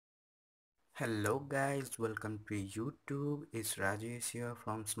Hello guys, welcome to YouTube. It's Rajesh here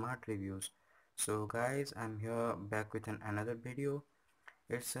from Smart Reviews. So guys, I'm here back with another video.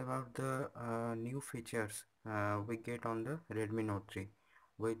 It's about the new features we get on the Redmi Note 3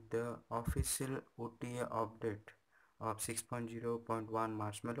 with the official OTA update of 6.0.1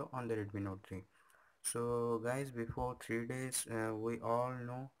 Marshmallow on the Redmi Note 3. So guys, before 3 days we all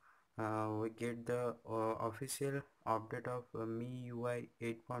know we get the official update of miui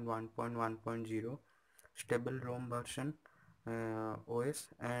 8.1.1.0 stable ROM version OS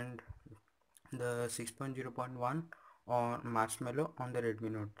and the 6.0.1 on Marshmallow on the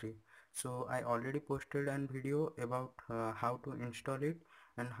Redmi Note 3. So I already posted a video about how to install it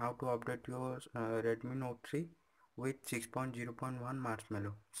and how to update your Redmi Note 3 with 6.0.1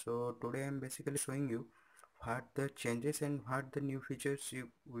 Marshmallow. So today I'm basically showing you what the changes and what the new features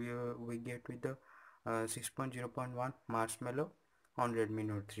we get with the 6.0.1 Marshmallow on Redmi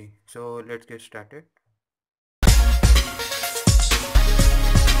Note 3. So let's get started.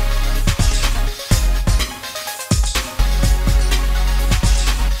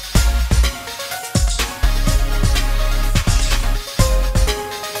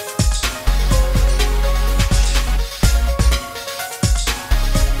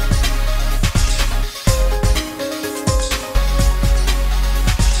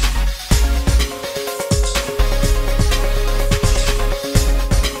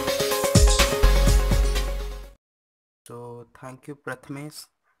 So thank you Prathmesh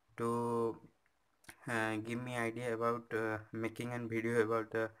to give me idea about making a video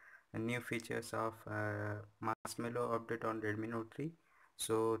about the new features of Marshmallow update on Redmi Note 3.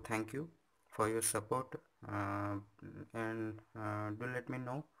 So thank you for your support and do let me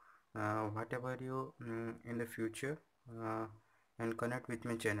know whatever you in the future and connect with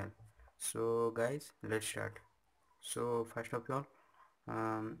my channel. So guys, let's start. So first of all,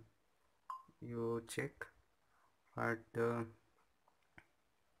 you check what the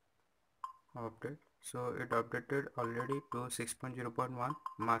update. So it updated already to 6.0.1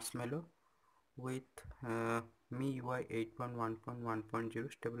 Marshmallow with miui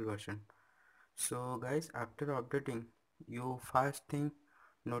 8.1.1.0 stable version. So guys, after updating, you first thing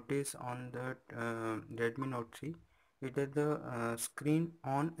notice on the Redmi Note 3 is that the screen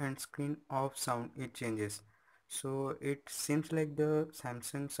on and screen off sound it changes. So it seems like the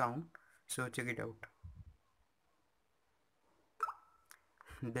Samsung sound. So check it out.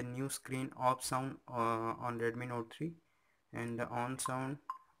 The new screen off sound on Redmi Note 3 and the on sound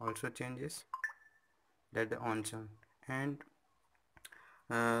also changes, that the on sound. And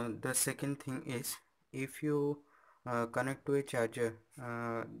the second thing is, if you connect to a charger,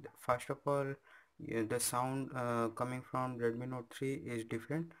 first of all the sound coming from Redmi Note 3 is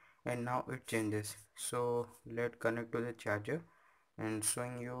different and now it changes. So let's connect to the charger and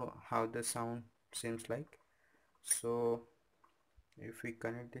showing you how the sound seems like. So if we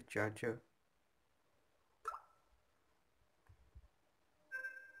connect the charger,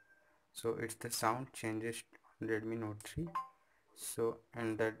 so it's the sound changes on Redmi Note 3. So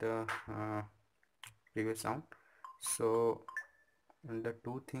and that the previous sound. So and the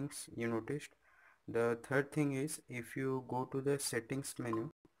two things you noticed. The third thing is, if you go to the settings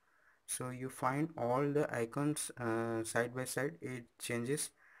menu, so you find all the icons side by side, it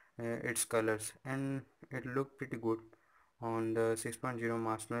changes its colors and it look pretty good on the 6.0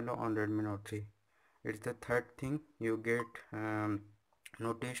 Marshmallow on Redmi Note 3. It's the third thing you get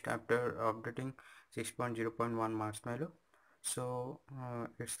noticed after updating 6.0.1 Marshmallow. So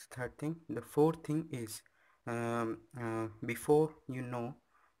it's the third thing. The fourth thing is, before you know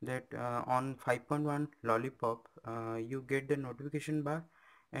that on 5.1 Lollipop you get the notification bar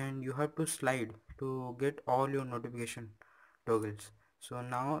and you have to slide to get all your notification toggles. So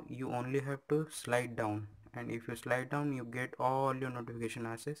now you only have to slide down, and if you slide down you get all your notification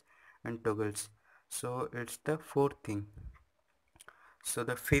access and toggles. So it's the fourth thing. So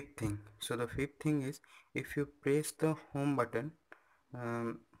the fifth thing is, if you press the home button,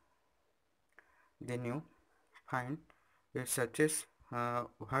 then you find it searches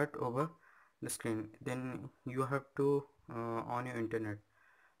what over the screen, then you have to on your internet.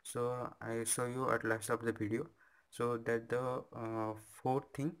 So I show you at last of the video. So that the fourth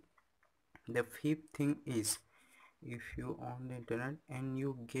thing. The fifth thing is, if you on the internet and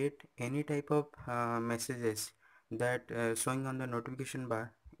you get any type of messages that showing on the notification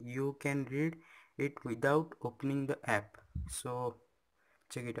bar, you can read it without opening the app. So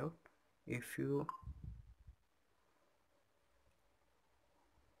check it out. If you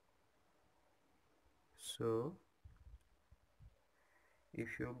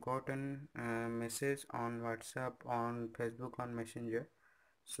if you got an message on WhatsApp, on Facebook, on Messenger,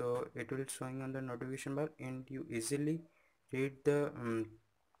 so it will showing on the notification bar, and you easily read the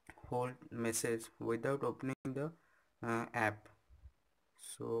whole message without opening the app.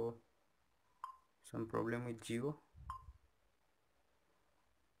 So some problem with Geo.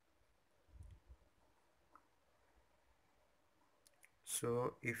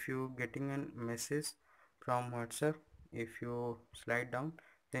 So if you getting a message from WhatsApp, if you slide down,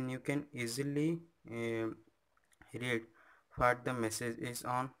 then you can easily read what the message is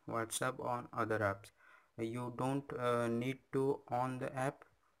on WhatsApp on other apps. You don't need to on the app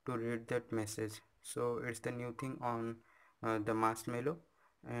to read that message. So it's the new thing on the Marshmallow.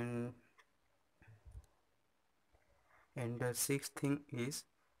 And the sixth thing is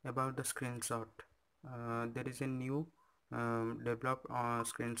about the screenshot. There is a new developed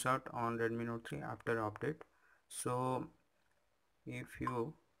screenshot on Redmi Note 3 after update. So if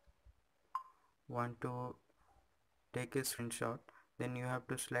you want to take a screenshot, then you have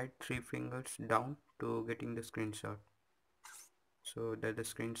to slide 3 fingers down to getting the screenshot. So that's the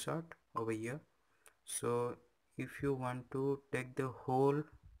screenshot over here. So if you want to take the whole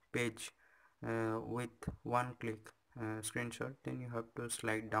page with one click screenshot, then you have to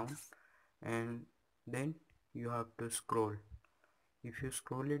slide down, and then you have to scroll. If you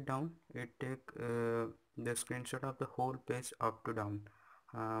scroll it down, it take the screenshot of the whole page up to down,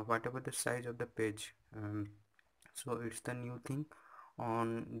 whatever the size of the page. So it's the new thing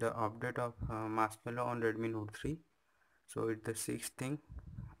on the update of Marshmallow on Redmi Note 3. So it's the sixth thing.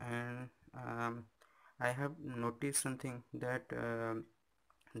 And I have noticed something that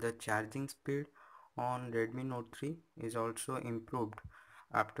the charging speed on Redmi Note 3 is also improved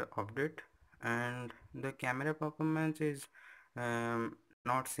after update, and the camera performance is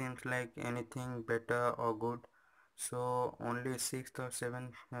not seems like anything better or good. So only sixth or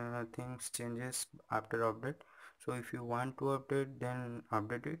seventh things changes after update. So if you want to update, then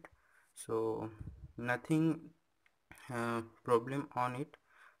update it. So nothing problem on it.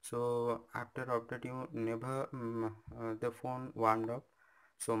 So after update, you never the phone warmed up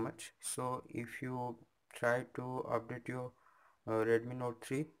so much. So if you try to update your Redmi Note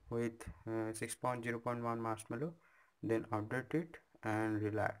 3 with 6.0.1 Marshmallow, then update it and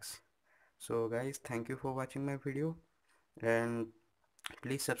relax. So guys, thank you for watching my video, and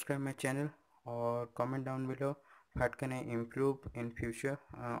please subscribe my channel or comment down below what can I improve in future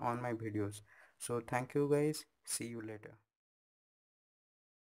on my videos. So thank you guys, see you later.